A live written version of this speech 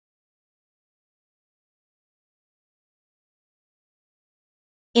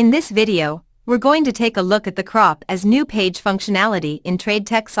In this video, we're going to take a look at the crop as new page functionality in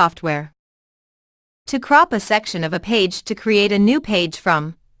TradeTech software. To crop a section of a page to create a new page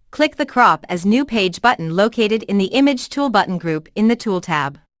from, click the Crop as New Page button located in the Image Tool button group in the Tool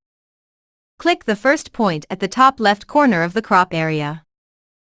tab. Click the first point at the top left corner of the crop area.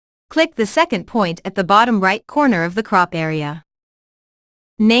 Click the second point at the bottom right corner of the crop area.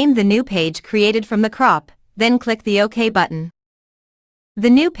 Name the new page created from the crop, then click the OK button. The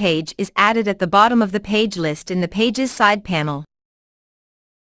new page is added at the bottom of the page list in the Pages side panel.